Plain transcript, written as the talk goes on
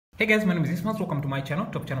Hey guys, my name is Ismas. Welcome to my channel,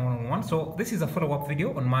 Top Channel 101. So this is a follow-up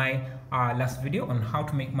video on my last video on how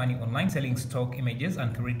to make money online selling stock images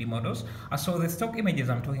and 3D models. So the stock images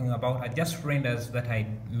I'm talking about are just renders that I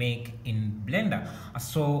make in Blender.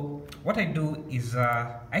 So what I do is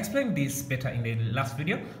I explained this better in the last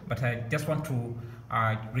video, but I just want to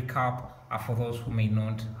recap for those who may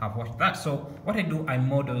not have watched that. So what I do, I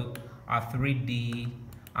model a 3D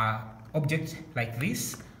object like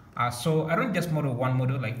this. So I don't just model one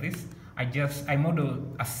model like this. I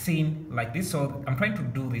model a scene like this. So I'm trying to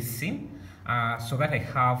do this scene so that I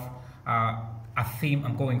have a theme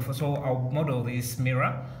I'm going for. So I'll model this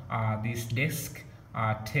mirror, this desk,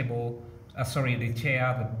 table, the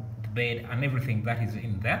chair, the bed, and everything that is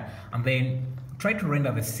in there, and then try to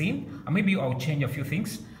render the scene. And maybe I'll change a few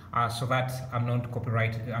things so that I'm not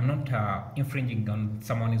infringing on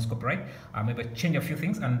someone's copyright. Maybe change a few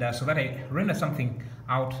things, and so that I render something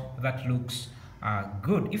out that looks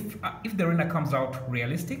good. If the render comes out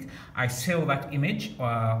realistic, I sell that image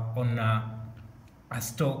on a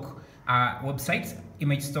stock website,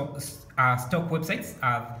 stock websites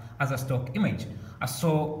as a stock image.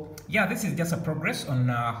 So yeah, this is just a progress on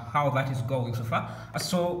how that is going so far.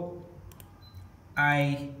 So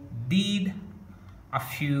I did a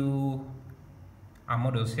few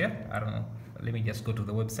models here. I don't know, let me just go to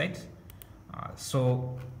the website.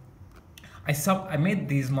 So I made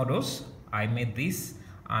these models. I made this,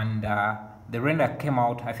 and the render came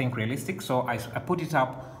out, I think, realistic. So I put it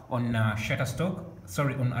up on Shutterstock,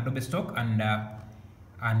 on Adobe Stock, and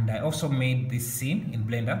I also made this scene in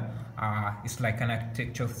Blender. It's like an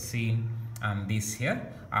architecture scene, and this here.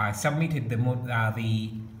 I submitted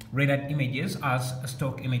the rendered images as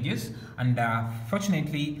stock images, and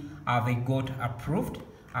fortunately they got approved,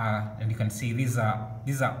 and you can see these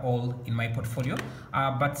are all in my portfolio,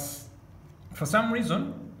 but for some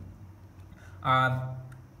reason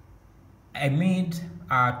I made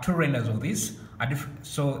two renders of this.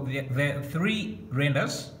 So the three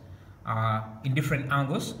renders in different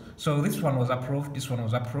angles. So this one was approved, this one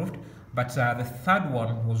was approved, but the third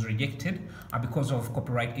one was rejected because of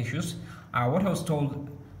copyright issues. What I was told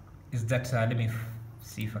is that, let me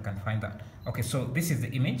see if I can find that. Okay, so this is the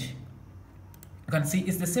image. You can see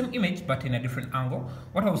it's the same image but in a different angle.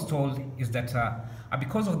 What I was told is that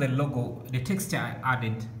because of the logo, the texture I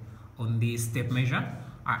added on this tape measure,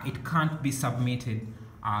 it can't be submitted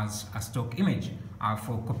as a stock image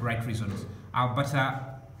for copyright reasons. But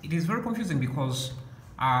it is very confusing because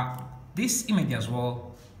this image as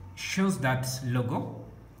well shows that logo,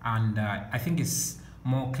 and I think it's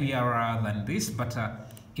more clearer than this, but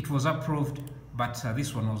it was approved, but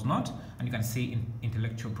this one was not, and you can see in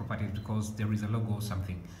intellectual properties because there is a logo or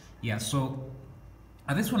something. Yeah, so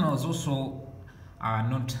this one was also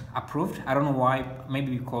not approved. I don't know why.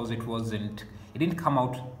 Maybe because it didn't come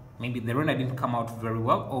out. Maybe the render didn't come out very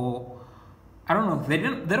well, or I don't know. They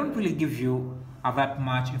don't really give you that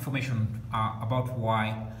much information about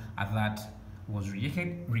why that was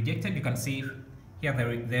rejected. You can see here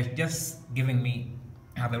they're just giving me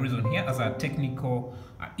the reason here as a technical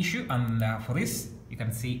issue, and for this you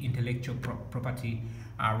can see intellectual property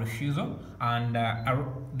refusal, and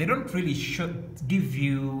they don't really give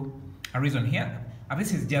you a reason here.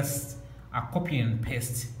 This is just a copy and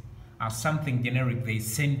paste something generic they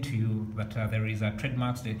send to you, that there is a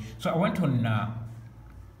trademarks there. So I went on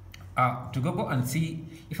to Google and see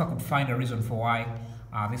if I could find a reason for why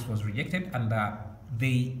this was rejected, and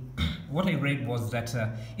what I read was that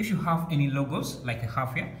if you have any logos like I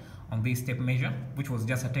have here on this tape measure, which was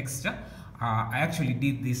just a texture, I actually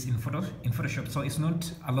did this in Photoshop, so it's not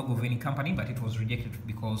a logo of any company, but it was rejected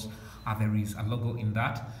because there is a logo in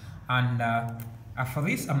that. And for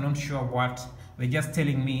this, I'm not sure what they're just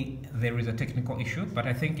telling me. There is a technical issue, but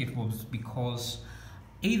I think it was because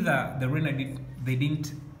either the render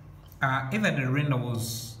either the render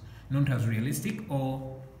was not as realistic,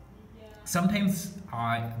 or sometimes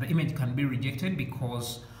the image can be rejected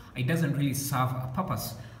because it doesn't really serve a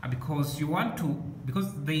purpose, because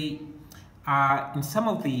they in some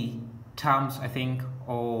of the terms, I think,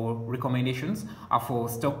 or recommendations for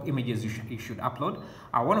stock images you should upload,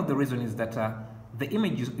 one of the reasons is that the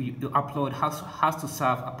image you upload has to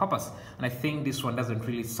serve a purpose, and I think this one doesn't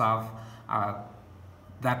really serve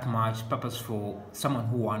that much purpose for someone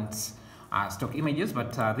who wants stock images.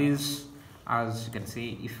 But these, as you can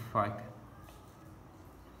see,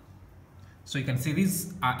 so you can see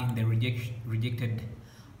these are in the rejected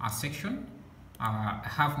section. I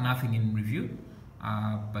have nothing in review,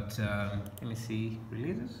 but let me see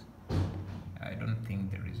releases. I don't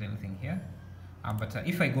think there is anything here, but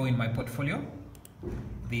if I go in my portfolio,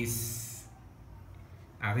 this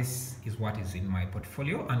This is what is in my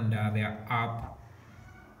portfolio, and they are up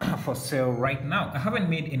for sale right now. I haven't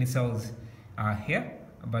made any sales here,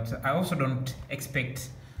 but I also don't expect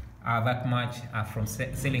that much from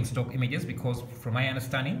selling stock images, because from my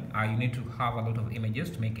understanding you need to have a lot of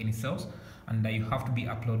images to make any sales, and you have to be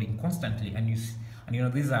uploading constantly, and you know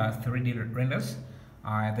these are 3D renders.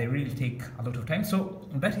 They really take a lot of time. So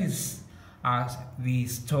that is the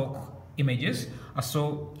stock images.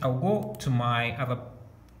 So I'll go to my other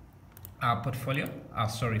portfolio,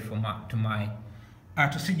 sorry, to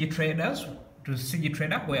CG Traders, to CG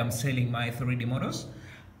Trader, where I'm selling my 3D models.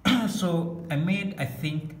 So I made, I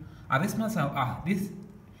think, this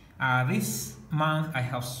month I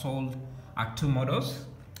have sold 2 models.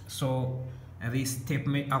 So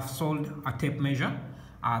I've sold a tape measure,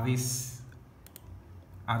 this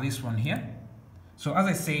one here. So as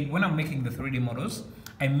I said, when I'm making the 3D models,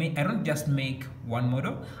 I don't just make one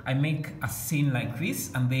model. I make a scene like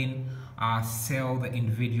this, and then sell the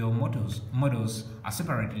individual models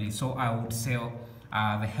separately. So I would sell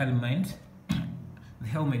the helmet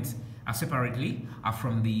separately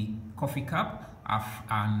from the coffee cup,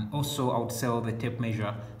 and also I would sell the tape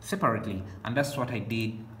measure separately, and that's what I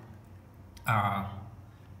did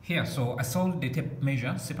here. So I sold the tape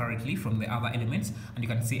measure separately from the other elements, and you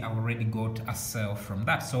can see I've already got a sale from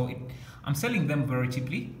that. So I'm selling them very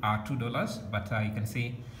cheaply, $2, but you can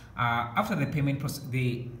see after the payment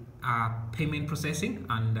processing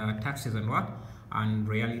and taxes and and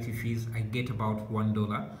royalty fees, I get about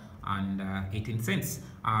 $1.18.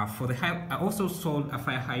 For the I also sold a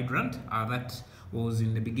fire hydrant that was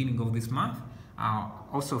in the beginning of this month,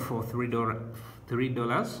 also for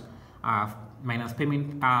 $3 minus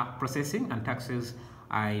payment processing and taxes.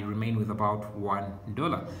 I remain with about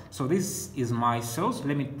 $1. So this is my sales.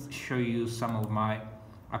 Let me show you some of my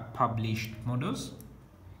published models,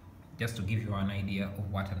 just to give you an idea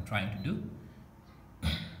of what I'm trying to do.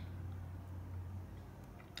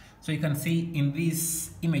 So you can see in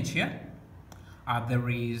this image here, there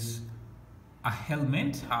is a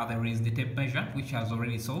helmet, there is the tape measure, which has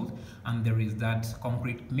already sold, and there is that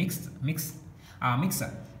concrete mixer.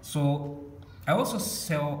 So I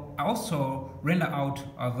also render out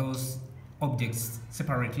those objects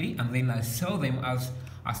separately, and then I sell them as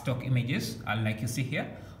stock images, like you see here.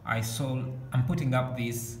 I'm putting up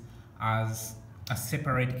this as a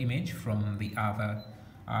separate image from the other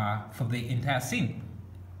for the entire scene.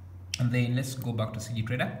 And then let's go back to CG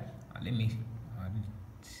Trader. Let me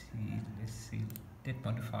let's see, date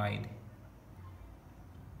modified.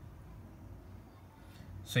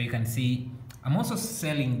 So you can see I'm also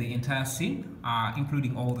selling the entire scene,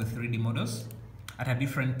 including all the 3D models, at a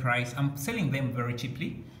different price. I'm selling them very cheaply.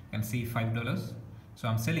 You can see $5. So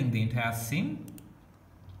I'm selling the entire scene,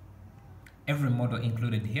 every model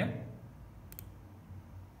included here.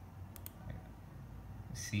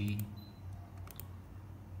 Let's see,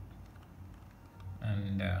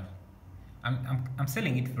 and I'm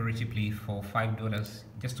selling it very cheaply for $5,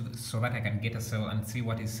 just so that I can get a sale and see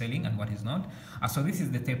what is selling and what is not. So this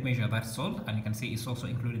is the tape measure that's sold, and you can see it's also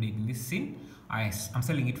included in this scene. I'm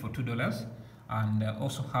selling it for $2, and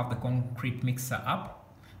also have the concrete mixer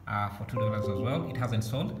up for $2 as well. It hasn't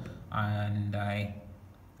sold, and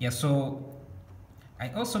so I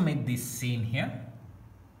also made this scene here.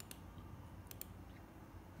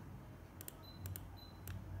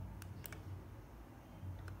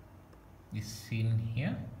 This scene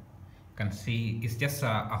here, you can see it's just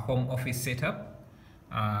a home office setup.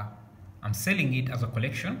 I'm selling it as a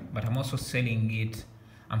collection, but I'm also selling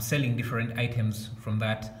different items from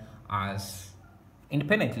that as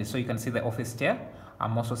independently. So you can see the office chair.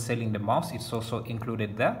 I'm also selling the mouse. It's also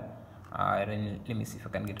included there. Let me see if I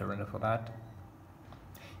can get a render for that.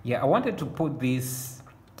 Yeah, I wanted to put this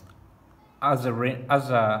as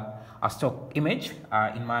a stock image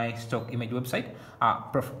in my stock image website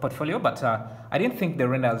portfolio, but I didn't think the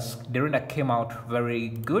render came out very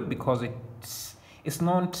good, because it's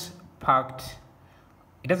not packed.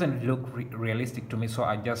 It doesn't look realistic to me, so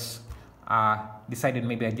I just decided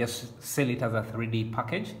maybe I just sell it as a 3D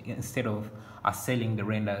package instead of selling the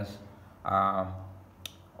renders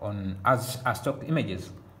as stock images.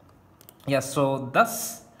 Yeah, so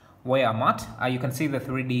that's where I'm at. You can see the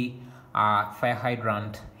 3D fire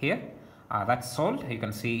hydrant here, that's sold. You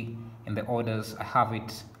can see in the orders I have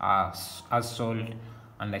it as sold,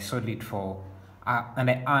 and I sold it for and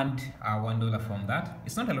I earned $1 from that.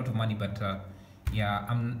 It's not a lot of money, but yeah,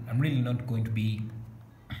 I'm really not going to be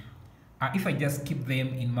if I just keep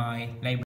them in my library.